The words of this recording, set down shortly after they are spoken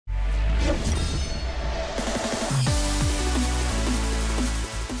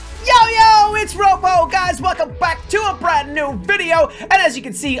it's RoPo, guys. Welcome back to a brand new video. And as you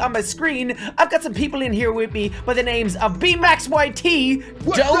can see on my screen, I've got some people in here with me by the names of BMaxYT,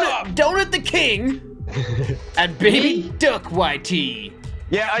 Donut the King, and Baby Duck YT.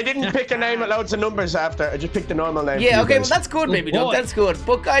 Yeah, I didn't pick a name with loads of numbers after. I just picked a normal name. Yeah, okay, well that's good, Baby Duck. That's good.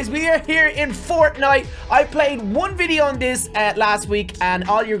 But guys, we are here in Fortnite. I played one video on this last week, and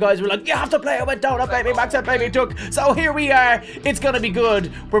all you guys were like, you have to play it with Donut, Baby Max, and Baby Duck. So here we are. It's gonna be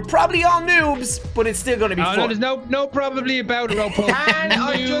good. We're probably all noobs, but it's still gonna be fun. No, there's no probably about it, RoPo. Can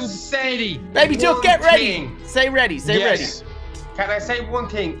I just say, Baby Duck, get ready. Say ready. Say ready. Can I say one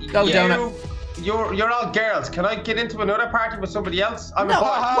thing? Go, Donut. You're all girls. Can I get into another party with somebody else? I'm no,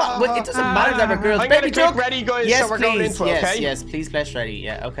 well, it doesn't matter that we're girls. Baby Duck, ready, guys. Yes, so we're please. Going into it, okay? Yes, please, press ready.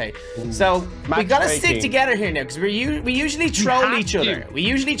 Yeah, okay. So we gotta stick together here now because we usually troll each other. We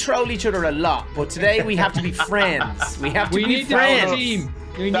usually troll each other a lot, but today we have to be friends. We have to be friends. Team.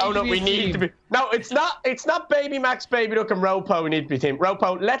 We need to be. No, it's not Baby Max, Baby Duck, and RoPo. We need to be team.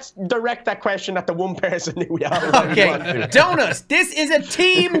 RoPo, let's direct that question at the one person who we already want to. Donuts, this is a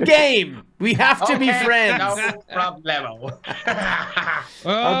team game. We have to be friends. No problem.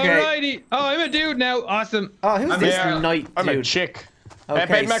 Alrighty. Oh, I'm a dude now. Awesome. Oh, who's this night dude? I'm a chick. Okay.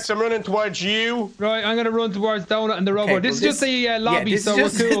 Baby Max, I'm running towards you. Right, I'm gonna run towards Donut and the RoPo. This is just the lobby, so we're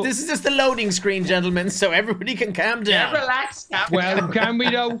cool. This is just the loading screen, gentlemen, so everybody can calm down. Yeah, relax. Well, can we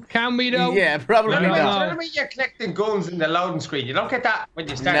though? Can we though? Yeah, probably not. Remember you're collecting guns in the loading screen. You don't get that when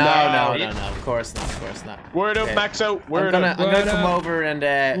you start. No. Of course not. Of course not. Word up, Maxo. I'm gonna come over and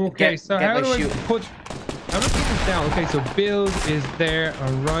get my shoot. I'm gonna put this down. Okay, so build is there.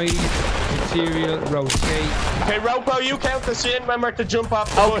 Alright. Material, rotate. Okay, RoPo, you count us in when we're to jump off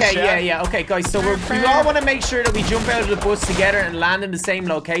the bus, yeah. Okay, guys, so we all want to make sure that we jump out of the bus together and land in the same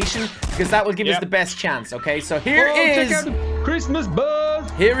location because that will give us the best chance, okay? So here is... Check out the Christmas bus!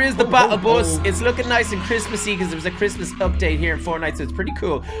 Here is the battle bus. It's looking nice and Christmassy because there was a Christmas update here in Fortnite, so it's pretty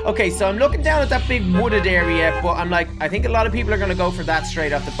cool. Okay, so I'm looking down at that big wooded area, but I'm like, I think a lot of people are going to go for that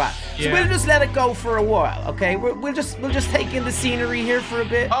straight off the bat. So we'll just let it go for a while, okay? We'll just take in the scenery here for a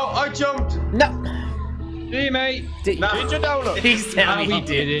bit. Oh, I jumped. No. Hey, mate. Did you download? Please tell me he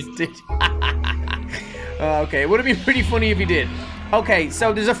did. Okay, it would have been pretty funny if he did. Okay,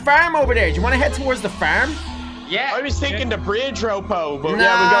 so there's a farm over there. Do you want to head towards the farm? Yeah. I was thinking the bridge, RoPo, but we'll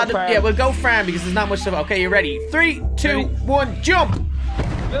go farm. Yeah, we'll go farm because there's not much stuff. Okay, you ready? 3, 2, 1, jump!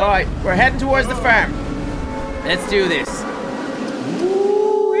 Alright, we're heading towards the farm. Let's do this.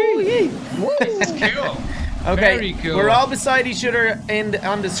 This is cool. Okay, very cool. We're all beside each other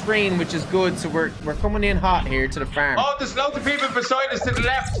on the screen, which is good. So we're coming in hot here to the farm. Oh, there's loads of people beside us to the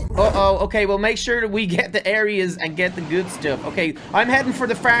left. Okay, well make sure that we get the areas and get the good stuff. Okay, I'm heading for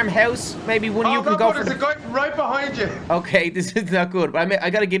the farmhouse. Maybe one of you can go for there's a guy right behind you. Okay, this is not good. But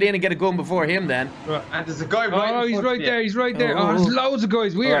I gotta get in and get a gun before him then. And there's a guy right. Oh, he's right there. He's right there. Oh, there's loads of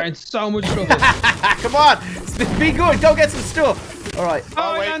guys. We are in so much trouble. Come on, be good. Go get some stuff. All right.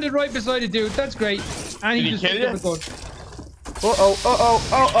 Oh, I landed right beside it, dude. That's great. And he just kill you?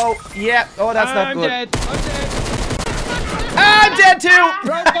 Oh. Yeah. Oh, that's not good. I'm dead. I'm dead too.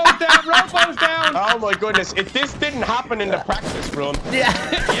 RoPo's down. RoPo's down. Oh my goodness! If this didn't happen in the practice run. Yeah.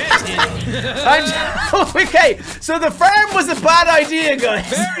 Okay, so the farm was a bad idea, guys.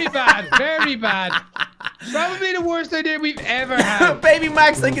 Very bad. Very bad. Probably the worst idea we've ever had. Baby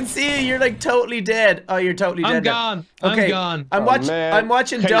Max, I can see you. You're like totally dead. Oh, you're totally dead. I'm gone. Okay. I'm gone. I'm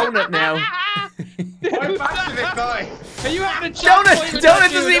watching Donut now. I'm back to the guy. Are you having a Donut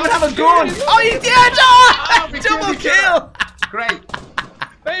doesn't even have a gun. Oh, he's dead. Oh, double kill. Great.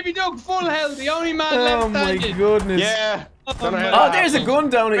 Baby Duck, full health. The only man left standing. Oh my goodness. Yeah. Oh, there's a gun,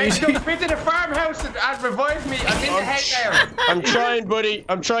 Donut. Wait, come into the farmhouse and revive me. I'm in the head there. I'm trying, buddy.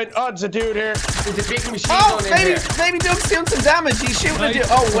 I'm trying. Oh, there's a dude here. There's a big machine gun in here. Baby Duck's doing some damage. He's shooting a dude.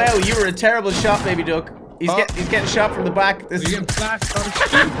 Oh, wow. You were a terrible shot, Baby Duck. He's getting shot from the back. You're getting blasted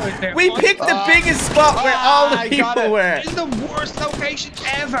right there. We picked the biggest spot where all the people were. This is the worst location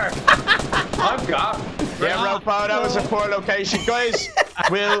ever. I'm gone. Yeah, RoPo, that was a poor location. Guys,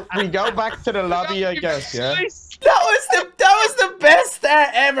 will we go back to the lobby, I guess, yeah? That was the best start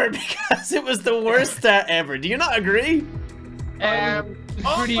ever because it was the worst start ever. Do you not agree?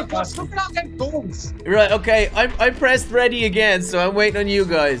 Pretty awesome. Look at all them guns. Right, okay. I pressed ready again, so I'm waiting on you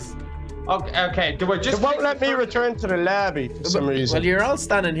guys. Okay. Do I just? It won't let me return to the lobby for some reason. Well, you're all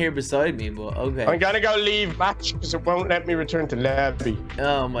standing here beside me, but okay. I'm gonna go leave match because it won't let me return to lobby.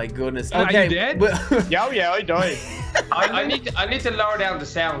 Oh my goodness. Okay. Are you dead? Yeah, I died. I need to lower down the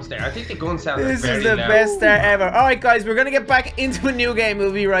sounds there. I think the gun sounds This very is the loud. best start ever. All right, guys, we're gonna get back into a new game.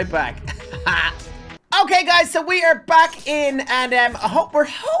 We'll be right back. Okay. Okay, guys, so we are back in, and we're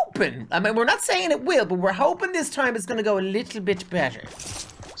hoping. I mean, we're not saying it will, but we're hoping this time it's going to go a little bit better.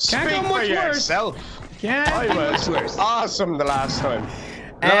 Speak for yourself. I was awesome the last time.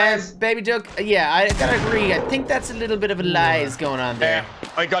 Baby Duck, yeah, I gotta agree. I think that's a little bit of a lies going on there.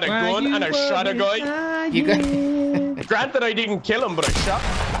 I got a gun and I shot a guy. You got... Granted, I didn't kill him, but I shot.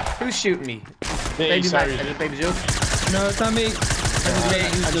 Who's shooting me? Me, sorry. Baby Duck? No, it's not me.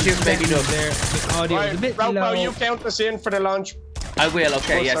 I'm shooting Baby Duck. The audio is a bit low. RoPo, you count us in for the launch. I will,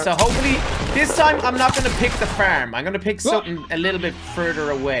 okay, yeah. So hopefully, this time I'm not gonna pick the farm. I'm gonna pick something a little bit further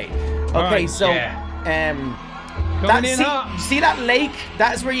away. Okay, so, see that lake?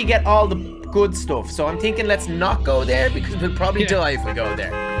 That is where you get all the good stuff. So I'm thinking let's not go there because we'll probably die if we go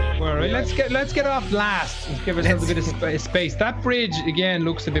there. All right, let's get off last. Let's give ourselves a bit of space. That bridge again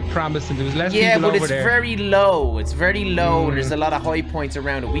looks a bit promising. There was less people over there. Yeah, but it's very low. It's very low. And there's a lot of high points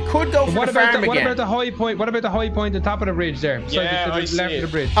around it. We could go for the farm again. What about the high point? What about the high point at the top of the bridge there? Yeah, to the left of the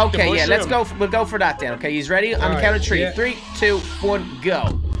bridge. Okay, yeah, let's go. We'll go for that then. Okay, he's ready. On the count of 3. 3, 2, 1,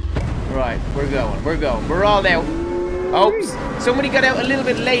 go. Right, we're going. We're all out. Oh, somebody got out a little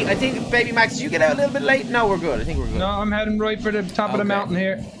bit late. I think, Baby Max, did you get out a little bit late? No, we're good. I think we're good. No, I'm heading right for the top of the mountain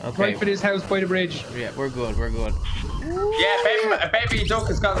here. Okay. Right for this house by the bridge. Yeah, we're good. Yeah, baby Duck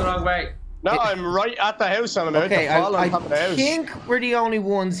has gone the wrong way. No, I'm right at the house. I'm about to fall on top of the house. I think we're the only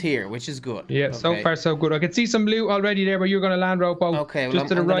ones here, which is good. Yeah, so far so good. I can see some loot already there where you're going to land, RoPo. Okay, well, just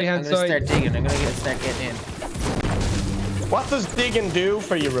to the right-hand side. I'm going to start digging. I'm going to start getting in. What does digging do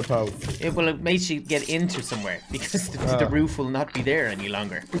for you, RoPo? It makes you get into somewhere because the roof will not be there any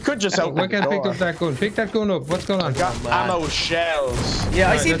longer. We could just open the door. Pick up that gun. Pick that gun up. What's going on? I got ammo shells.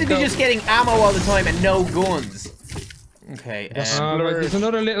 Yeah, I seem to be just getting ammo all the time and no guns. Okay. There's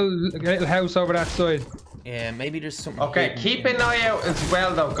another little house over that side. Yeah, maybe there's something. Okay, keep an eye out as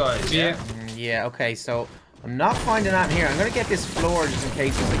well, though, guys. Yeah. Yeah. Okay. So I'm not finding that here. I'm gonna get this floor just in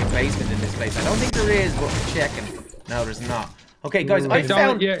case there's like a basement in this place. I don't think there is, but I'm checking. No, there's not. Okay, guys,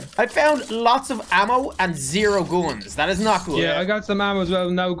 I found lots of ammo and 0 guns. That is not good. Yeah, I got some ammo as well.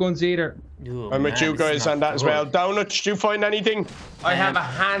 No guns either. Oh, I'm with you guys on that as well. Donut, did you find anything? I have a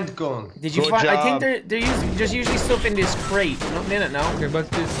handgun. Did you find? I think they're usually stuff in this crate. Nothing in it, no. Okay, what's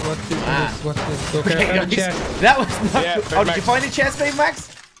this? What's this? Okay, I got a chest. That was not good. Oh, did you find the chest, Baby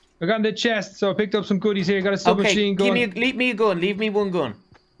Max? I got in the chest, so I picked up some goodies here. Got a submachine gun. Leave me a gun. Leave me one gun.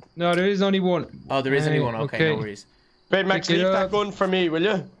 No, there is only one. Oh, there is only one. Okay, no worries. Baby Max, leave that gun for me, will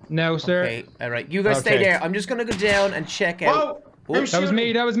you? No, sir. Okay, alright. You guys stay there. I'm just gonna go down and check out. Whoa! That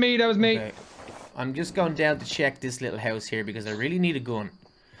was me. Okay. I'm just going down to check this little house here because I really need a gun.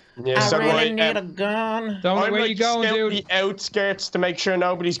 Yeah, I really need a gun. Where you going, dude? The outskirts to make sure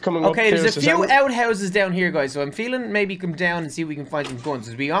nobody's coming up. Okay, there's a few outhouses down here, guys. So I'm feeling maybe come down and see if we can find some guns.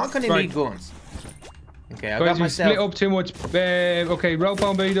 Because we aren't gonna need guns. Okay, I got myself. Split up too much. Okay, RoPo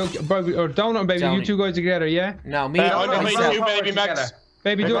and Baby Duck, or Donut and Baby, you two guys together, yeah? No, me and myself. You, Baby Max.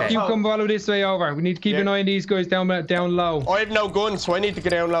 Baby Duck, you come follow this way over. We need to keep an eye on these guys down low. I have no guns, so I need to get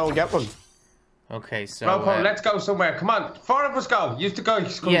down low and get one. Okay, so RoPo, let's go somewhere. Come on, 4 of us go. You have to go.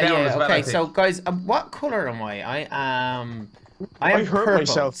 Come down as well. Okay, so guys, what color am I? I am hurt purple,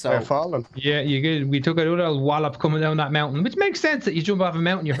 myself by falling. Yeah, you good. We took a little wallop coming down that mountain, which makes sense that you jump off a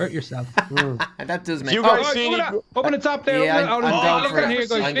mountain, you hurt yourself. That does make sense. You guys see up on the top there. Yeah, look at here,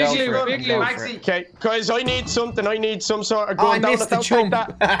 guys. Big loot. Okay, guys, I need something. I need some sort of gun. I missed the jump.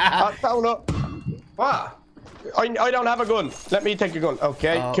 Down up. What? I don't have a gun. Let me take a gun.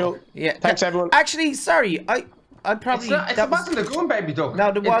 Okay, cool. Yeah. Thanks, everyone. Actually, sorry. I probably. It wasn't a gun, Baby Duck.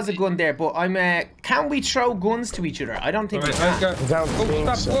 No, there was a gun there, but I'm. Can we throw guns to each other? I don't think we can.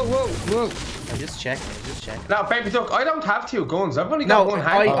 Whoa. I just checked. No, Baby Duck, I don't have 2 guns. I've only got one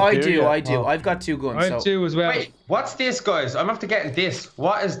hand. I do. I've got 2 guns. I have 2 as well. Wait, what's this, guys? I'm after getting this.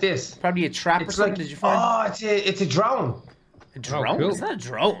 What is this? Probably a trap or something. Did you find? Oh, it's a drone. A drone? Oh, cool. It's not a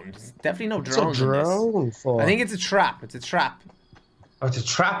drone. There's definitely no drone. What's a drone for? I think it's a trap. It's a trap. Oh, it's a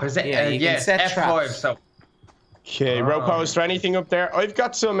trap, is it? Yeah, you can set F5, traps. so. Okay, RoPo, is there anything up there? I've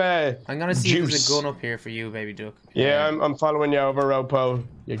got some I'm gonna see juice. if there's a gun up here for you, Baby Duck. Yeah, I'm following you over, RoPo.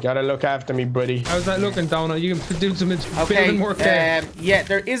 You gotta look after me, buddy. How's that looking, Donut? You can do some building work there. Yeah,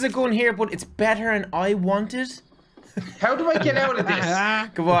 there is a gun here, but it's better and I want it. How do I get out of this?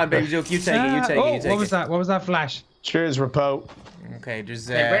 Come on, Baby Duck, you take it, you take it. What was that? What was that flash? Cheers, RoPo. Okay, there's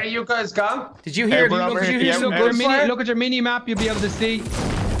where are you guys gone? Did you hear? Look at your mini map. You'll be able to see.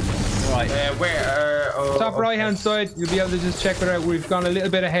 Right. Where? Top right hand side. You'll be able to just check it out. We've gone a little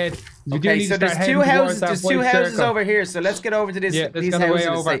bit ahead. Okay, so there's 2 houses. There's 2 houses over here. So let's get over to this. These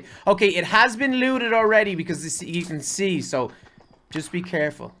houses. Okay, it has been looted already because you can see. So just be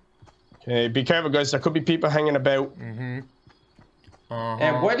careful. Okay, be careful, guys. There could be people hanging about.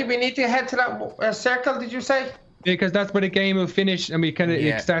 Why do we need to head to that circle, did you say? Because that's where the game will finish and we kind of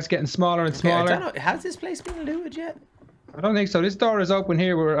it starts getting smaller and smaller. I don't know. Has this place been looted yet? I don't think so. This door is open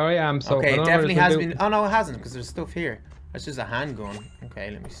here where I am. So okay, I don't it know definitely where has it's been. Oh no, it hasn't because there's stuff here. That's just a handgun. Okay,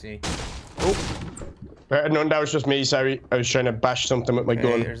 let me see. Oh. No, that was just me. Sorry, I was trying to bash something with my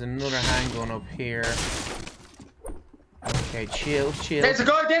gun. There's another handgun up here. Okay, chill. There's a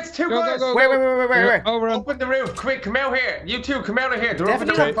guy. There's two guys. Go. Where? Over. Open the roof, quick! Come out here. You two, come out of here. They're Definitely open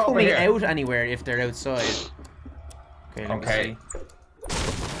the not roof over coming here. out anywhere if they're outside. Okay, let me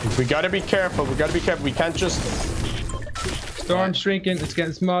see. We gotta be careful. We gotta be careful. We can't just. Storm's shrinking. It's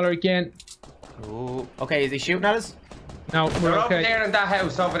getting smaller again. Ooh. Okay, is he shooting at us? No, we're They're okay. over there in that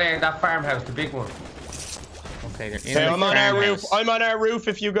house, over there in that farmhouse, the big one. Okay, they're in Hey, the I'm on our roof. farmhouse. I'm on our roof.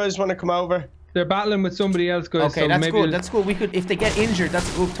 If you guys want to come over. They're battling with somebody else, guys. Okay, so that's maybe good. That's good. We could, if they get injured,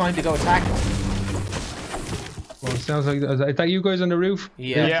 that's a good time to go attack them. Well, it sounds like is that you guys on the roof?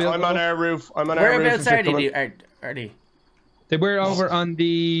 Yeah. Yeah, I'm on our roof. I'm on our roof. Whereabouts are they? Are they? They were over on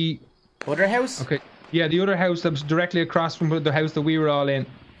the Other house? okay. Yeah, the other house that was directly across from the house that we were all in.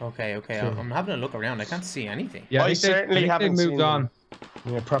 Okay. I'm having a look around. I can't see anything. Yeah, I certainly haven't moved seen on.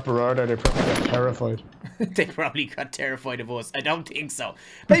 Yeah, proper order. They probably got terrified. They probably got terrified of us. I don't think so.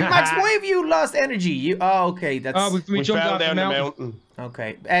 But Max, why have you lost energy? Oh, okay. That's We jumped fell off down the the mountain.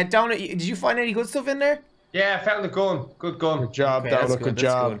 okay. Donut, did you find any good stuff in there? Yeah, I found the gun. Good gun. Good job, Okay, that's Donald. Good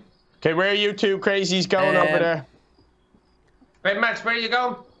job. good. Okay, where are you two crazies going over there? Right, Max, where are you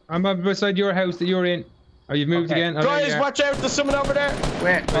going? I'm up beside your house that you're in. Oh, you've moved Okay. again. Oh, there you Guys, are. watch out! There's someone over there.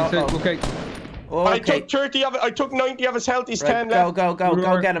 Where? Okay. I took 30 of it. I took 90 of his health. He's 10 left. Go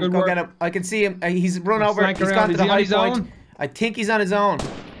get him. Go get him. I can see him. He's run over. Flank He's around. gone to Is the he on high his point. own? I think he's on his own.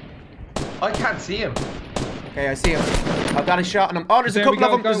 I can't see him. Okay, I see him. I've got a shot on him. Oh, there's a There we couple of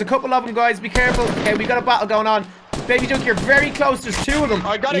go, them. There's a couple of them, guys. Be careful. Okay, we got a battle going on. Baby Duck, you're very close. There's two of them.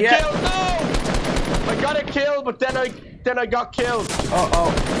 I got a kill. No! I got a kill, but then I got killed.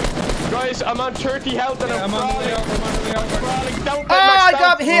 Guys, I'm on 30 health and I'm on the way over. I'm on the way over. crawling. Don't Oh, I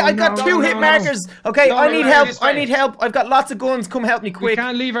got hit. I got no, two no, hit no. markers. Okay, No, I no, need no, help. this I way. need help. I've got lots of guns. Come help me We quick.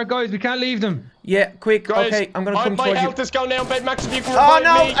 can't leave our guys. We can't leave them. Yeah, quick. Guys, Okay, I'm gonna come my towards you. health is going down. Bed Max, if you can Oh revive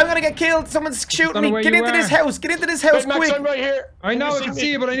no, me. I'm gonna get killed. Someone's shooting Don't know me. where Get you into this are. house. Get into this house Bed Max, quick. I'm right here. I know, I you can see see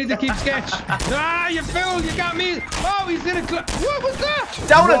me? you, but I need to keep sketch. Ah, you fool! You got me. Oh, he's in a. What was that?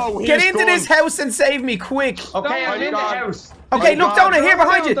 Donut, Whoa, get he's into this gone. house and save me quick. Okay, No, I'm in the God. house. Okay, My look, God. Donut, here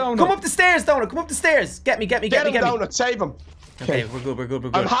behind you. Donut. Come up the stairs, Donut. Come up the stairs. Get me. Get him down and save him. Okay, we're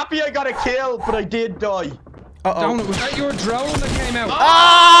good. I'm happy I got a kill, but I did die. Donut, was that your drone that came out?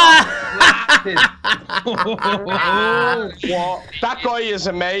 Ah! What? That guy is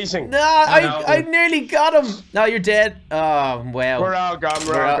amazing. No, I nearly got him. No, you're dead. Oh, well. We're all gone.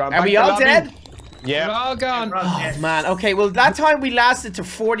 We're all gone. Are we Back to all lobby. dead? We're Yeah. all gone. Oh, man. Okay, well, that time we lasted to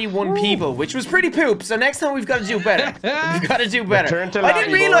 41 people, which was pretty poop. So next time we've got to do better. We've got to do better. Return to I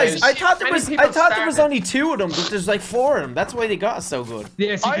didn't lobby, realize. boys. I thought there Many was. people I thought there was started. only 2 of them, but there's like 4 of them. That's why they got us so good.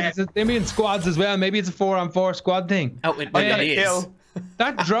 Yes, they mean squads as well. Maybe it's a 4-on-4 squad thing. Oh, it I got really a is. kill.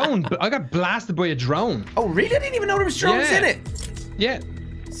 That drone, I got blasted by a drone. Oh, really? I didn't even know there was drones Yeah. in it. Yeah.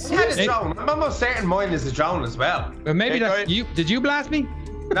 I had a drone. I'm almost certain mine is a drone as well. But maybe Hey, that's guys. you. Did you blast me?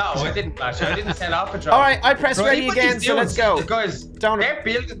 No, I didn't flash. I didn't set off a drone. All right, I press Right, ready what again, he's so doing- let's go. The guys, Down- they're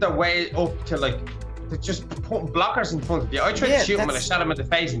building their way up to like, they're just putting blockers in front of you. I tried Yeah, to shoot him and I that's- shot him in the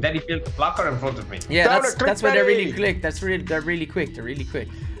face, and then he built a blocker in front of me. Yeah, Donut, that's click why they're really ready. quick. They're really quick. They're really quick.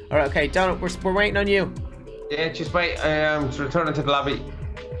 All right, okay, Donut, we're waiting on you. Yeah, just wait. Returning to the lobby.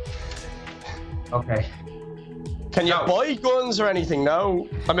 Okay. Can you No. buy guns or anything? No.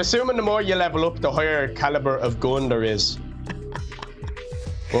 I'm assuming the more you level up, the higher caliber of gun there is.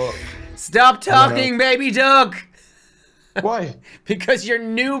 But Stop talking, baby duck, why? because your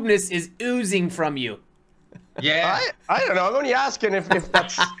noobness is oozing from you. Yeah. I don't know. I'm only asking if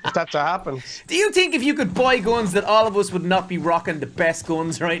that's if that's what happens. Do you think if you could buy guns that all of us would not be rocking the best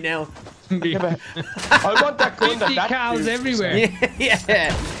guns right now? I want that gun 50 that cows dude- everywhere.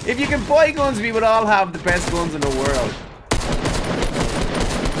 Yeah. If you can buy guns, we would all have the best guns in the world.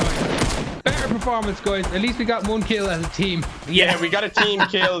 Better performance, guys. At least we got 1 kill as a team. Yeah, we got a team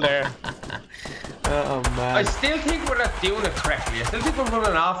kill there. Oh man. I still think we're not doing it correctly. I still think we're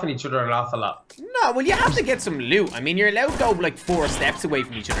running off on each other an awful lot. No, well, you have to get some loot. I mean, you're allowed to go like 4 steps away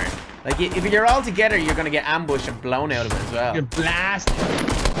from each other. Like, if you're all together, you're gonna get ambushed and blown out of it as well. You're blasted.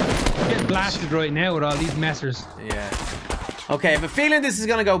 Getting blasted right now with all these messers. Yeah. Okay, I have a feeling this is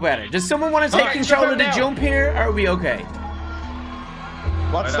gonna go better. Does someone want to take Alright, control jump of the out now. jump here, or are we okay?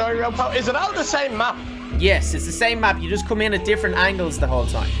 What's the RoPo? Is it all the same map? Yes, it's the same map. You just come in at different angles the whole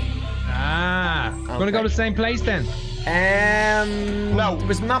time. Ah. Okay. Want to go to the same place then? No.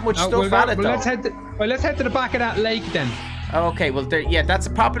 There's not much stuff we'll at it, though. let's head to the back of that lake then. Okay, well, yeah, that's a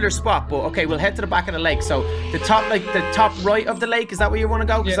popular spot, but okay, we'll head to the back of the lake. So the top right of the lake, is that where you want to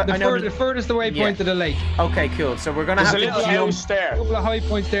go? Yeah, the furthest away point of the lake. Okay, cool. So we're gonna have to There's a little house there. A couple of high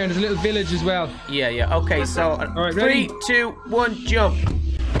points there, and there's a little village as well. Yeah. Okay, so right, 3, ready? 2, 1, jump.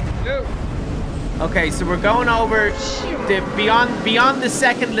 Go. Okay, so we're going over the beyond the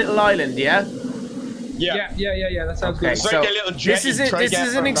second little island, yeah. Yeah. That sounds Okay, good. It's so like a little this is jetty. this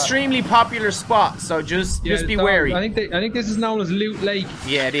is an extremely popular spot, so just be wary. I think this is known as Loot Lake.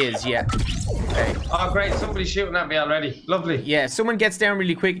 Yeah, it is. Yeah. Okay. Oh, great. Somebody's shooting at me already. Lovely. Yeah, if someone gets down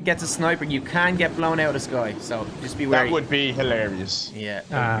really quick and gets a sniper, you can get blown out of the sky. So just be wary. That would be hilarious. Yeah,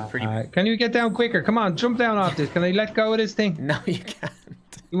 that would be pretty. Can you get down quicker? Come on, jump down off this. Can I let go of this thing? No, you can't.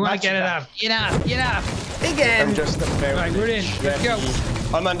 You want to get it up? Get up! Again. I'm just about Right, we're in. Let's go.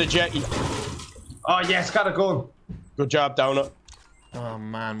 I'm on the jetty. Oh, yes, got a gun. Good job, Donut. Oh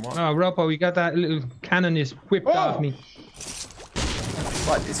man, what? Oh, RoPo, we got that little cannon just whipped off me.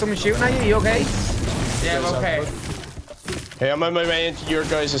 What? Is someone shooting at you? You okay? Yeah, I'm okay. Hey, I'm on my way into your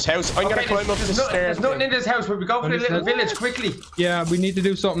guys' house. I'm gonna climb up the stairs. There's nothing in this house, but we go for the little village quickly. Yeah, we need to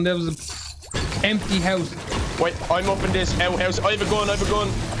do something. There was an empty house. Wait, I'm up in this outhouse. I have a gun.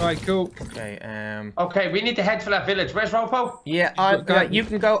 Alright, cool. Okay. Okay, we need to head for that village. Where's RoPo? Yeah, you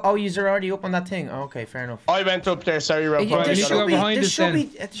can go. Oh, you're already up on that thing. Oh, okay, fair enough. I went up there. Sorry, Rob. Yeah, there Right,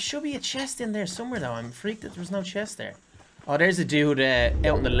 should be a chest in there somewhere though. I'm freaked that there's no chest there. Oh, there's a dude out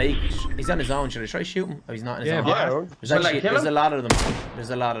in the lake. He's on his own. Should I try shoot him? Oh, he's not on his own. Yeah. There's a lot of them.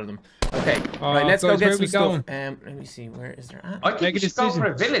 There's a lot of them. Okay, right, let's go get some stuff. Let me see. Where is there? I think we should go for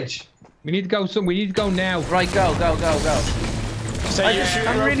a village. We need to go. We need to go now. Right, go. So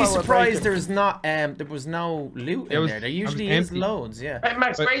I'm really surprised there was no loot in there. There usually is empty. loads. Yeah. Hey,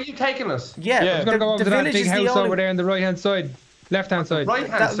 Max, where are you taking us? Yeah. We're gonna go over the to that village big is the house only. over there on the right-hand side, left-hand side.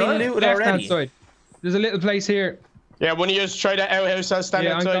 Right-hand That'll be side? looted Left-hand already. side. There's a little place here. Yeah, when you just try that outhouse, I'll stand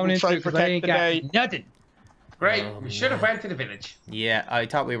Yeah, I'm outside going and try to into it 'cause I protect ain't the got day. nothing. Great. We should have went to the village. Yeah, I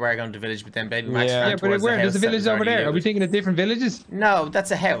thought we were going to the village, but then Baby Max Yeah. ran Yeah, but towards where? the There's a house that village was over already there. Are we looted. thinking of different villages? No, that's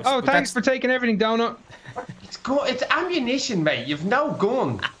a house. Oh, but thanks that's- for taking everything, Donut. It's ammunition, mate. You've no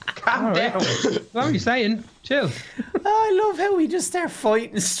gun. Calm down. What are you saying? Chill. I love how we just start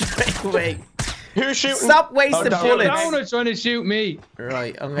fighting straight away. Who's shooting? Stop wasting Donut. bullets. Donut's trying to shoot me.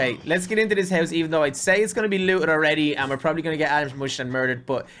 Right, okay, let's get into this house, even though I'd say it's going to be looted already, and we're probably going to get ambushed and murdered,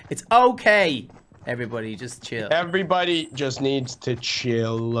 but it's okay. Everybody, just chill. Everybody just needs to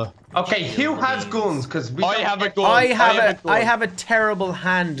chill. Okay, who has guns? Because we I don't have a get- gun. I have a terrible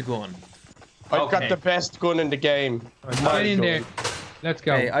handgun. I've Okay. got the best gun in the game. Right in there. Let's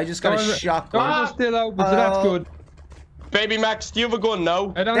go. Hey, I just got a shotgun. Doors are still open, so that's good. Baby Max, do you have a gun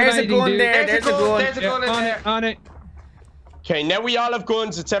now? I don't There's have a gun anything, dude. there. There's a gun. There's a gun in on there. it, on it. Okay, now we all have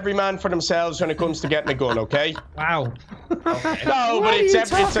guns. It's every man for themselves when it comes to getting a gun, okay? Wow. No, What but are it's you it's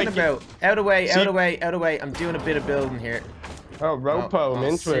talking like about? Out of the way, See- out of the way, out of the way. I'm doing a bit of building here. Oh, RoPo, I'm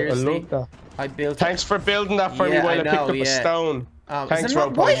into it. I seriously? love that. I built it. Thanks for building that for me Yeah, while I I picked know, up a yeah. stone. Thanks, Is there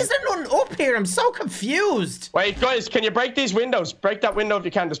RoPo. why is there nothing up here? I'm so confused. Wait, guys, can you break these windows? Break that window if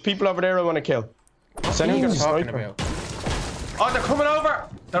you can. There's people over there I want to kill. Is What are anyone you got a talking sniper? about? Oh, they're coming over.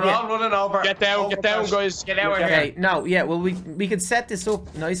 They're Yeah. all running over. Get down, guys. Get out of Okay, here. no, yeah, well, we could set this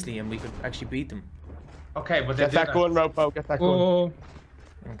up nicely and we could actually beat them. Okay, but Get that gun, RoPo. Get that gun. Oh.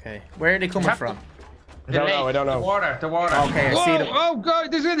 Okay, where are they coming from? I don't know. I don't know. The water. Okay, I see them. Oh,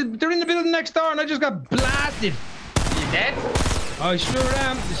 God. They're in the building next door and I just got blasted. You dead? I sure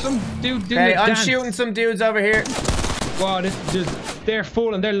am. There's some dude doing Okay, a I'm dance. shooting some dudes over here. Wow, they're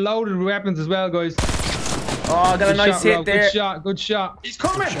full and they're loaded with weapons as well, guys. Oh, I got a Good nice shot, hit Rob. there. Good shot, good shot. He's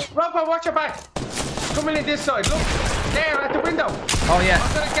coming. RoPo, watch your back. He's coming in this side. Look. There, at the window. Oh, yeah.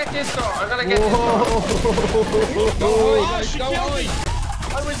 I'm gonna get this door. I'm gonna get this door. Go Oh, hide, she go killed me.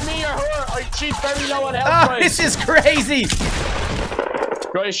 hide. It was me or her. She's very low on health. Oh, guys. this is crazy.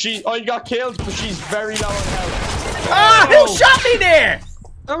 Guys, I got killed, but she's very low on health. Ah, who shot me there?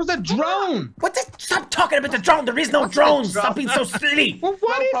 That was a drone. What the? Stop talking about the drone. There is no drone. Stop being so silly. Well,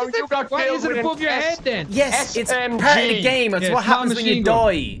 what RoPo, is you got it? Why killed is it with an above your head then? Yes, it's part of the SMG. game. It's Yeah, what small happens when you machine gun.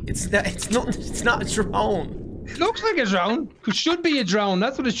 die. It's not a drone. It looks like a drone. It should be a drone.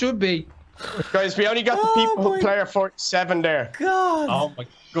 That's what it should be. Guys, we only got the Oh people my- who play 47 there. God. Oh my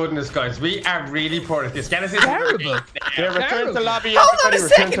goodness, guys. We are really poor at this. Get us in Terrible. Yeah, return to Terrible. lobby. Hold on a Everybody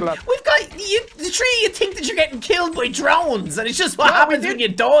return to second. lobby. We've got the three. You think that you're getting killed by drones, and it's just what happens when you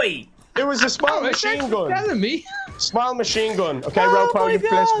die. It was a small Oh, it's machine actually gun. telling me. Small machine gun. Okay, Oh RoPo, my you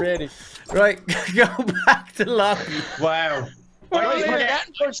blessed God. ready. Right, go back to lobby. Wow. Guys, we're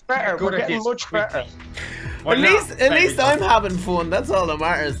getting much better. We're getting much better. At least I'm having fun. That's all that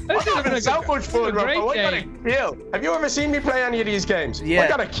matters. I'm having so much fun, RoPo. I got a kill. Have you ever seen me play any of these games? Yeah. I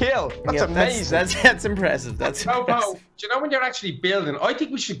got a kill. That's amazing. That's impressive. That's impressive. RoPo, do you know when you're actually building? I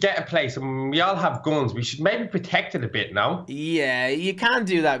think we should get a place and we all have guns. We should maybe protect it a bit now. Yeah, you can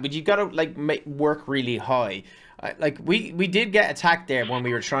do that, but you gotta like work really high. Like we did get attacked there when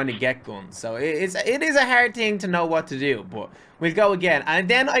we were trying to get guns, so it is a hard thing to know what to do. But we'll go again, and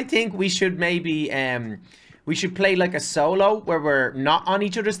then I think we should maybe we should play like a solo where we're not on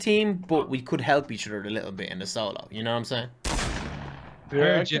each other's team, but we could help each other a little bit in the solo. You know what I'm saying?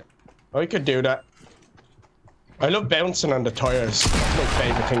 Yeah, I could do that. I love bouncing on the tires. That's my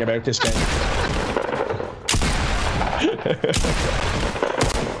favorite thing about this game.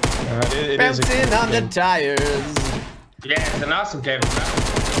 Bouncing on the tires. Yeah, it's an awesome game.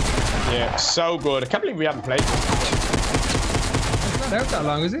 Yeah, so good. I can't believe we haven't played it. It's not out that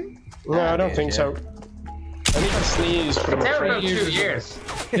long, is it? No, I don't think so. I need to sneeze for It's out about 2 years. years.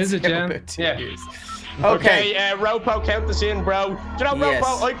 Is it, Jen? Yeah. Okay, RoPo, count us in, bro. Do you know, Yes.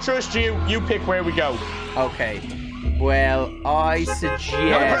 RoPo, I trust you. You pick where we go. Okay. Well, I I want to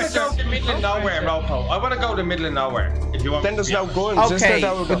suggest. go to the middle of nowhere, RoPo. I want to go to the middle of nowhere. If you want. Then there's no guns. is there, Okay,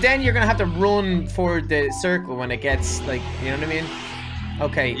 though? but then you're gonna have to run for the circle when it gets like, you know what I mean?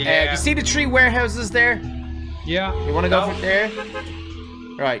 Okay. Yeah. You see the 3 warehouses there? Yeah. You want to go No. for there?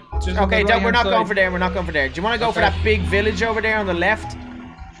 Right. Just on Okay, the we're not right-hand going side. for there. We're not going for there. Do you want to go for Okay. that big village over there on the left?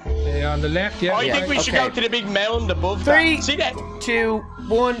 On the left, yeah. I think we should okay. go to the big mound above 3, that. See that? 2,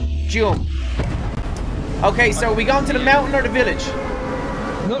 1, jump. Okay, so we going to the mountain or the village?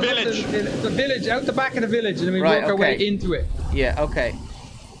 No, Village. The village, out the back of the village, and then we Right, work our way okay. into it. Yeah, okay.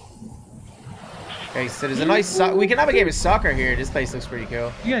 Okay, so there's a nice we can have a game of soccer here. This place looks pretty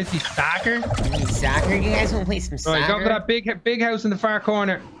cool. You guys see soccer? Soccer? You guys want to play some soccer? Right, go for that big house in the far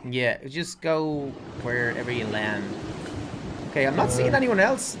corner. Yeah, just go wherever you land. Okay, I'm not seeing anyone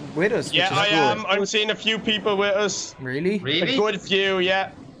else with us. Yeah, which is I good. am. I'm seeing a few people with us. Really? A Really? good few,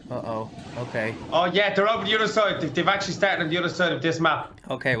 yeah. Uh-oh. Okay. Oh yeah, they're over the other side. They've actually started on the other side of this map.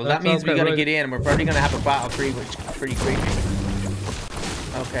 Okay, well That's that means we okay, gotta right. get in and we're probably gonna have a battle pretty quickly.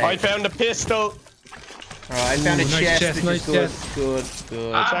 Okay. I found a pistol. Alright, I found a Ooh, nice chest, chest, which nice is good. chest.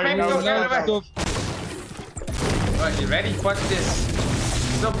 Good. Ah, Sorry, baby, no, go no, down the no. back. Right, you ready? Watch this.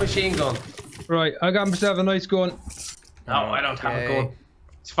 Submachine gun. Right, I got myself a nice gun. No, I don't have a Okay. gun. Did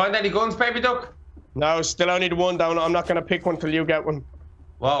you find any guns, baby duck? No, still only the one down. I'm not going to pick one till you get one.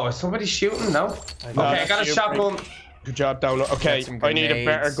 Whoa, is somebody shooting? No. No, Okay, I got a you shotgun. Good job, down. Okay, some I need a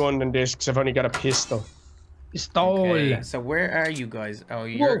better grenades. gun than this because I've only got a pistol. Pistol. Okay, so where are you guys? Oh,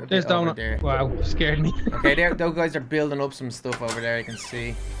 you're Whoa, a bit there's over down. there. Wow, scared me. Okay, those guys are building up some stuff over there, I can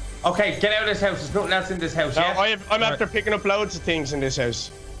see. Okay, get out of this house. There's nothing else in this house, No, yeah? I'm after picking up loads of things in this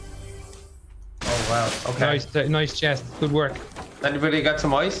house. Oh, wow. Okay. Nice chest. Good work. Anybody got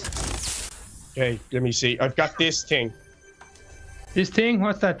some ice? Okay, let me see. I've got this thing. This thing?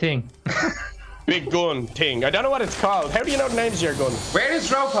 What's that thing? Big gun thing. I don't know what it's called. How do you know the names of your gun? Where is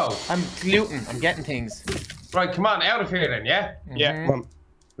RoPo? I'm looting. I'm getting things. Right, come on, out of here then, yeah? Yeah, come on.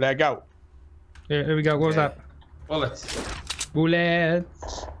 Let go. Here we go. What was that? Bullets.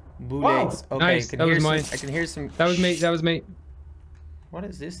 Bullets. Bullets. Okay, Nice, that was mine. I can hear some. That was me. That was me. What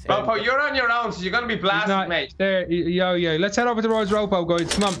is this thing? RoPo, you're on your own, so you're gonna be blasted, Not, mate. there. Yo. Let's head over to Roy's RoPo,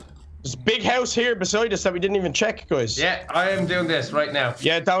 guys. Come on. There's a big house here beside us that we didn't even check, guys. Yeah, I am doing this right now.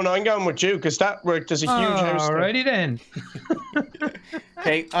 Yeah, down. I'm going with you because that worked. There's a huge house. there. Alrighty then.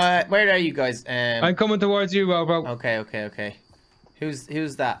 Okay, where are you guys? I'm coming towards you, RoPo. Okay.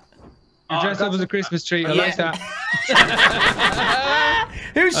 Who's that? You're Oh, dressed up that's- as a Christmas tree. I Yeah. like that.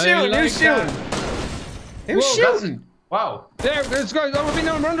 Who's I shooting? like Who's shooting? Who's Whoa, shooting? Wow. There's guys.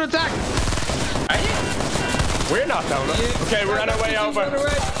 Oh, we're under attack. Are you? We're not down. Yeah. Okay, we're on our way Run over.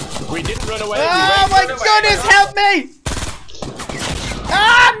 away. We didn't run away. Oh we my went. goodness, help me!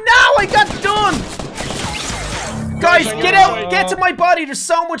 Ah, no, I got done! Guys, on get your out! side. Get to my body! There's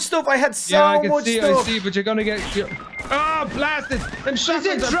so much stuff. I had so Yeah, I can much see. stuff. I see. But you're gonna get. Oh, blasted! Them shots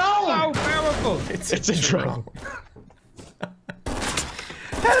a are drone! so powerful. It's a drone.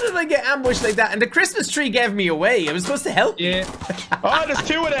 How did I get ambushed like that? And the Christmas tree gave me away. It was supposed to help me. Yeah, Oh, there's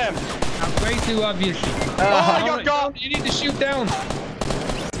two of them. way too obvious. I got. You need to shoot down.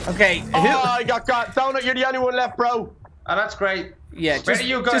 Okay. Oh, I got. Donut, you're the only one left, bro. Oh, that's great. Yeah, Where just, are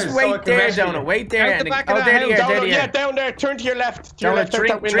you guys just so wait I can there, rescue Donut. you? Wait there. Out the and back oh, of the there you house. are. There Donut, you yeah, are. down there. Turn to your left. To your Donut, left, out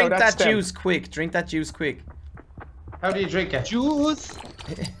that window. drink That's that them. juice quick. Drink that juice quick. How do you drink it? Juice.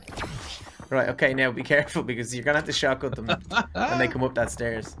 Right, okay, now be careful because you're gonna have to shotgun them when they come up that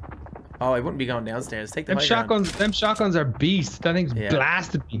stairs. Oh, I wouldn't be going downstairs. Take the Them high ground. shotguns are beasts. That thing's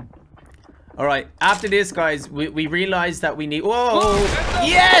blasted me. All right. After this, guys, we realized that we need. Whoa!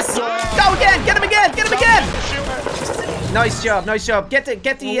 Yes! Go again! Get him again! Get him again! Nice job! Nice job! Get the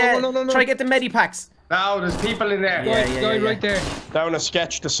No. try to get the medipacks. No, there's people in there. Yeah. Right there. Down a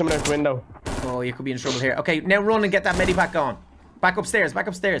sketch to someone out the window. Oh, you could be in trouble here. Okay, now run and get that medipack going. Back upstairs. Back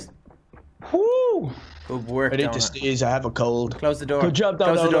upstairs. Woo! Good work. I need Donut. to sneeze. I have a cold. Close the door. Good job,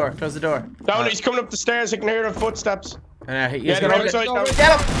 Close the Donut. door. Close the door. Down, he's coming up the stairs. I can hear the footsteps. He's Yeah, gonna the outside, down. get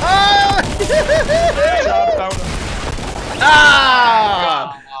him! Oh! Good job, down.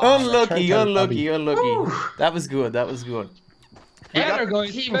 Ah! Unlucky, Turns out unlucky, unlucky. That was good. That was good. Better,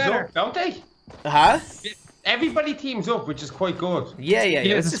 guys. Teams Better. up, don't they? Huh? Everybody teams up, which is quite good. Yeah.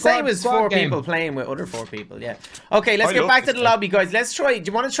 it's It's a the same as squad 4 game. people playing with other 4 people. Yeah. Okay, let's I get love back to this the game. lobby, guys. Let's try. Do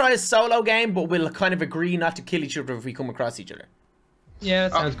you want to try a solo game, but we'll kind of agree not to kill each other if we come across each other? Yeah,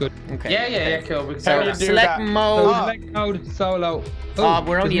 that sounds good. Okay. Yeah, cool. We can So How do you do select that? mode. Select mode solo.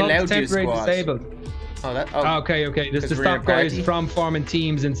 We're only there's allowed to temporary squads. disabled. Oh, that. Okay. This is to we're stop a guys party? from forming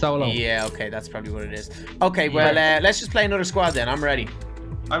teams in solo. Yeah. Okay, that's probably what it is. Okay. Well, let's just play another squad then. I'm ready.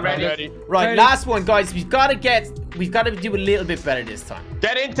 I'm ready. Ready. Right, Ready. last one, guys. We've got to do a little bit better this time.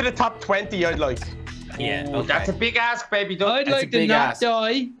 Get into the top 20, I'd like. Yeah. Ooh, Okay. That's a big ask, baby. Don't. I'd That's a like to big not ask.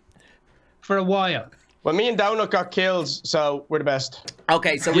 die for a while. Well, me and Download got kills, so we're the best.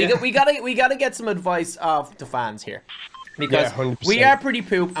 Okay, so we gotta get some advice off the fans here, because Yeah, 100%. we are pretty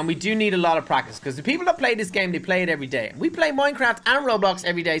poop and we do need a lot of practice. Because the people that play this game, they play it every day. We play Minecraft and Roblox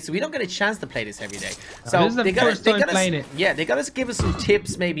every day, so we don't get a chance to play this every day. So This is the first time playing it. Yeah, they gotta give us some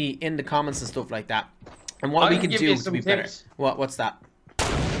tips maybe in the comments and stuff like that, and what I we can can give do you to some be better. tips. What's that?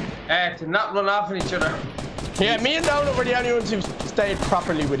 To not run off on each other. Yeah, me and Download were the only ones who stayed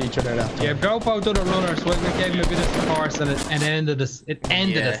properly with each other now. Yeah, RoPo done a runner, so we gave him a bit of support and it ended us. It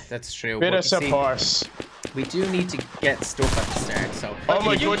ended Yeah, us. that's true. Bit but of you see, support. we do need to get stuff at the start. So Oh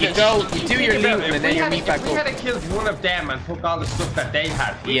my you goodness. you do your Think about loot it, and then you meet back If we up. had killed one of them and took all the stuff that they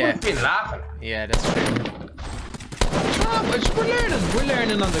had, we Yeah. would have been laughing. Yeah, that's true. We're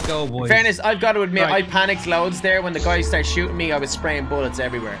learning on the go, boys. Fairness, I've got to admit, Right. I panicked loads there when the guy started shooting me. I was spraying bullets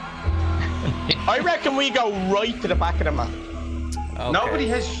everywhere. I reckon we go right to the back of the map. Okay. Nobody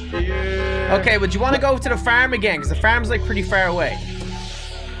has. Okay, but you want to go to the farm again? Because the farm's like pretty far away.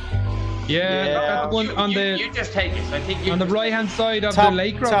 Yeah, that one on the You just take it. I think you on the right hand side of Top, the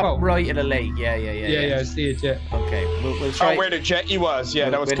lake, top RoPo. right of the lake. Yeah. Yeah, I see it. Yeah. Okay, we'll try. Oh, where the jetty was. Yeah,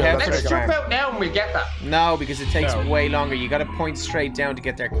 that was We'd good. have That's to where I Let's go. go. jump out now and we'll get that. No, because it takes No. way longer. You got to point straight down to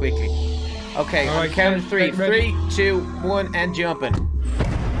get there quickly. Okay, All on right, the count of get 3. ready. 3, 2, 1, and jumping.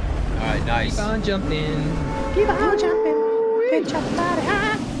 All right, nice. Keep on jumping. Keep on jumping. Keep jumping body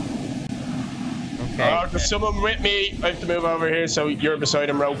high. Okay. There's someone with me. I have to move over here, so you're beside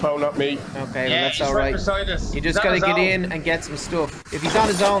him, RoPo, not me. Okay, Yeah, well, that's he's all right right. beside us. You just He's gotta on his get own. in and get some stuff. If he's on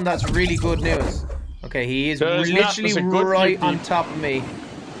his own, that's really good news. Okay, he is There's not- literally there's a good right few on people. top of me.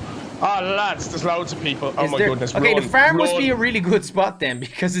 Oh, lads, there's loads of people. Oh Is my there- goodness. Okay, run, the farm must run. be a really good spot then,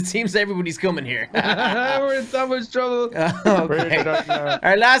 because it seems everybody's coming here. We're in so much trouble. Where did I Okay. go?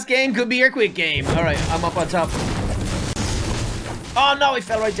 Our last game could be your quick game. All right, I'm up on top. Oh no, I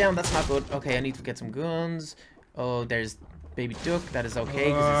fell right down. That's not good. Okay, I need to get some guns. Oh, there's Baby Duck. That is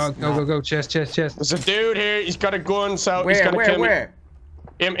okay. 'cause it's not- Go. Chest. There's a dude here. He's got a gun, so he's Where, gonna kill me. where?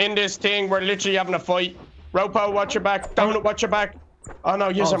 Him in this thing. We're literally having a fight. RoPo, watch your back. Donut, watch your back. Oh no,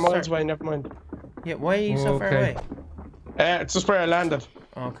 yours Oh, are miles sorry. away. Never mind. Yeah, why are you so far Okay. away? It's just where I landed.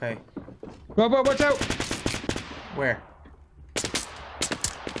 Okay, RoPo, watch out. where?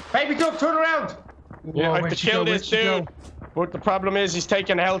 Baby Duck, turn around. Yeah, I have where'd to she kill go? this Where'd she go? dude. But the problem is, he's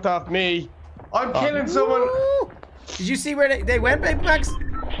taking health off me. I'm killing someone. Woo! Did you see where they went, Baby Max?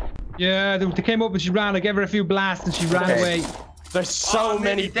 Yeah, they came up and she ran. I gave her a few blasts and she ran Okay. away. There's so Oh,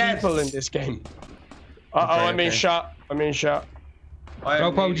 many nearly dead. people in this game. Uh-oh, Okay, I'm being okay. shot. I'm being shot.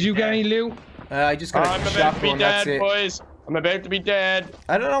 RoPo, did you get any loot? I just got I'm a about to be shotgun. That's dead, it. boys. I'm about to be dead.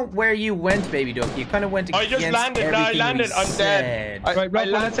 I don't know where you went, Baby Duck. You kind of went I against just landed. No, I everything we landed. I'm dead. said. Right, RoPo,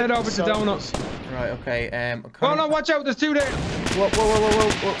 let's head over to so- Donuts. Right, okay. Oh no, watch out, there's two there.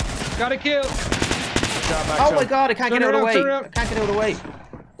 Whoa. Got a kill. Shot back Oh up. my god, I can't Turn get out of the around, way. turn around. I can't get out of the way.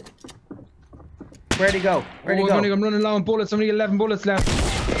 Where'd he go? Where'd he Oh, go? I'm running low on bullets. Only 11 bullets left.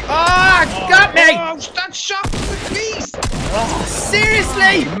 Ah, got me! Oh, that shot was a beast. Oh,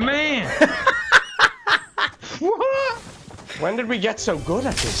 seriously? Man. When did we get so good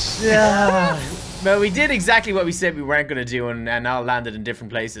at this? Yeah. Well, we did exactly what we said we weren't going to do, and all landed in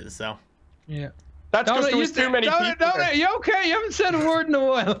different places, so. Yeah. That's because there was too many people. Donut, you okay? You haven't said a word in a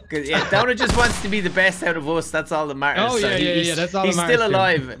while. Yeah, Donut just wants to be the best out of us. That's all that matters. Oh, yeah, yeah, that's all that he's matters still to him.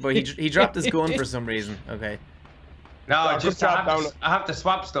 alive, but he dropped his gun for some reason. Okay. No, good just job, I have to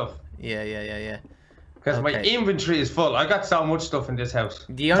swap stuff. Yeah. Because my Okay. inventory is full. I got so much stuff in this house.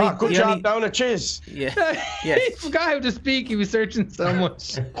 The only, Good the job, only, Donut. Cheers. Yeah. He forgot how to speak. He was searching so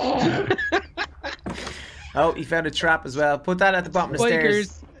much. Oh, he found a trap as well. Put that at the bottom of the stairs.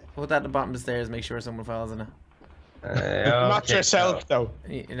 Spikers. Put that at the bottom of the stairs. Make sure someone falls in it. Not Okay, yourself, so-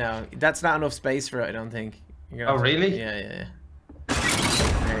 though. You know, that's not enough space for it, I don't think. You're gonna Oh, have to- really? Yeah.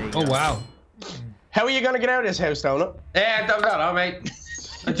 There you Oh go. wow. How are you going to get out of this house, Donut? Yeah, don't know, mate.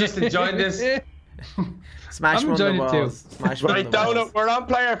 I'm just enjoying this. Smash I'm one of the enjoying it too. walls. Smash one Right, of the walls. Donut, we're on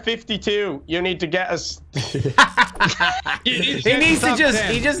player 52. You need to get us... He needs to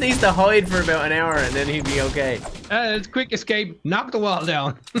he just needs to hide for about an hour and then he'd be okay. It's quick escape. Knock the wall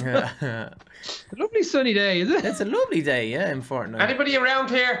down. A lovely sunny day, is it? It's a lovely day, yeah, in Fortnite. Anybody around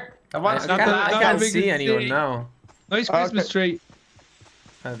here? I I want to can't, I not can't a big see anyone city. now. Nice Christmas tree.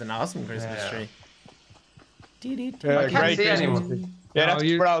 That's an awesome Christmas Yeah. tree. I can't great see Christmas anyone. tree. Yeah, that's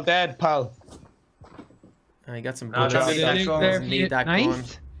you- we're all dead, pal. Oh, you got some No, bullets. don't need that Doesn't gun. need that gun.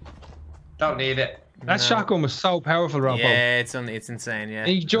 Nice. Don't need it. That shotgun was so powerful, Robo. Yeah, it's insane, yeah. And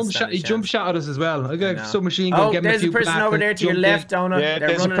he jump shot at us as well. I got a submachine gun. Oh, give him a there's a few person over there to your left, Donut. Yeah, They're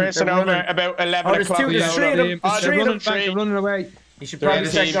there's running, a person they're over running. about 11 Oh, there's o'clock. two, there's three of them. They're There's three of running them. back, they're running away. You should probably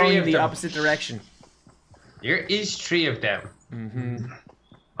there's start three going of in the them. opposite direction. There is 3 of them.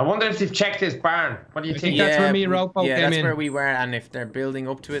 I wonder if they've checked this barn. What do you think? That's where me and RoPo yeah, came that's in. where we were, and if they're building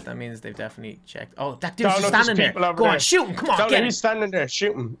up to it, that means they've definitely checked. Oh, that dude's Donut, just there's standing there. people over Go there. on, shoot him. Come on, Donut, get him. he's standing there.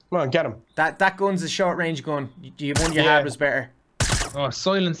 Shoot him. Come on, get him. That gun's a short range gun. The one you Yeah. had was better. Oh,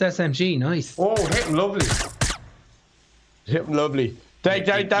 silenced SMG, nice. Oh, hit him lovely. Hit him lovely.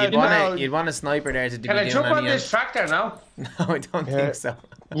 You'd want a sniper there to do Can I jump on this tractor now? No, I don't Yeah. think so.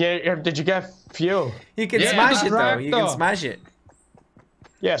 Yeah, did you get fuel? You can Yeah, smash the it though. You can tractor. smash it.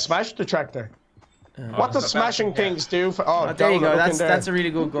 Yeah, smash the tractor. What does so smashing that's- things do for... Oh, Oh, there you Donut, go. look in there. That's a really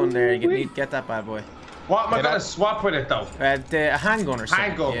good gun there. You need get that bad boy. What am I Yeah, gonna that- swap with it though? A handgun or something.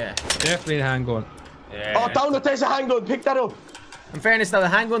 Handgun. Yeah. Definitely a handgun. Yeah. Oh, Donut, there's a handgun. Pick that up. In fairness though, the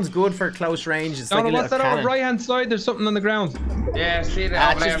handgun's good for close range. It's like a Donald, little what's that cannon. over right hand side? There's something on the ground. Yeah, see that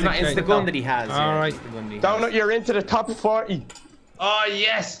Ah, over there. I'm not it's into the gun that he has. All yeah, right. it's the gun that he has. Donut, you're into the top 40. Oh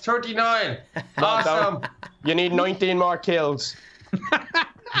yes, 39. Awesome. You need 19 more kills.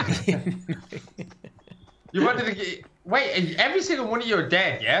 You wanted to get... Wait, every single one of you are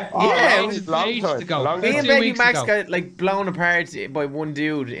dead, yeah? Oh, Yeah, long ages time. ago. Long Me time. and 2 Baby weeks Max ago. got like blown apart by one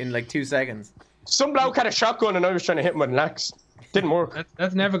dude in like 2 seconds. Some bloke had a shotgun and I was trying to hit him with an axe. Didn't work.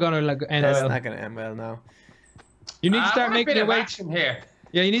 That's never gonna like end That's well. not gonna end well now. You need to I start want a making bit your of way. action here.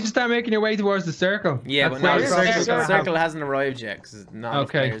 Yeah, you need to start making your way towards the circle. Yeah, That's but no, where the the circle- circle, circle- circle hasn't arrived yet because not enough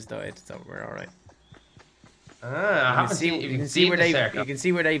Okay. players died, so we're all right. I You haven't can see, seen, you even can see seen where the they circle. you can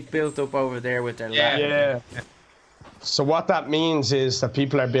see where they've built up over there with their Yeah. ladder. Yeah. So what that means is that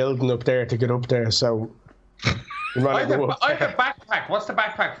people are building up there to get up there, so... You I want have to go a, up. I have a backpack. What's the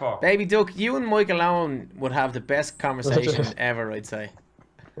backpack for? Baby Duck, you and Mike alone would have the best conversation ever, I'd say.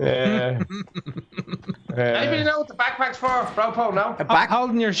 Yeah. Anybody know what the backpack's for? RoPo, no? A back?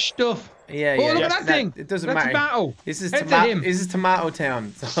 Holding your stuff. Yeah, Oh, yeah. look yeah. at that thing. It doesn't That's matter. tomato. This is Head to him. This is Tomato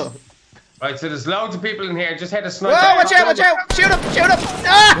Town. So. Right, so there's loads of people in here. Just hit a sniper. Whoa! Watch out! Watch out! Shoot him! Shoot him!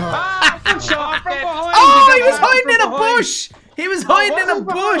 Ah! Ah, good shot. From dead. behind. Oh, he got was shot hiding from in a behind. bush. He was hiding in a was he?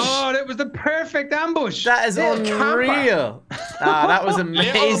 bush. Oh, that was the perfect ambush. That is Little camper. unreal. Ah, that was Little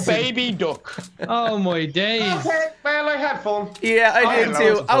amazing. baby duck. Oh my days. Okay, well, I had fun. Yeah, I did yeah, too.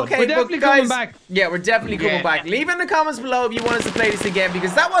 loads of fun. Okay, We're but definitely guys, coming back. yeah, we're definitely coming Yeah. back. Leave in the comments below if you want us to play this again,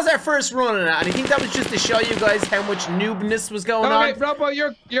 because that was our first run on it, and I think that was just to show you guys how much noobness was going Okay, on.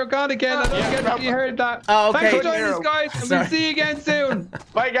 RoPo, you're gone again. I don't Yeah, get if you heard that. Oh, okay. Thanks for joining us, guys, and Sorry. we'll see you again soon.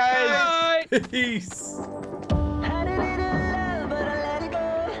 Bye, guys. Bye. Peace.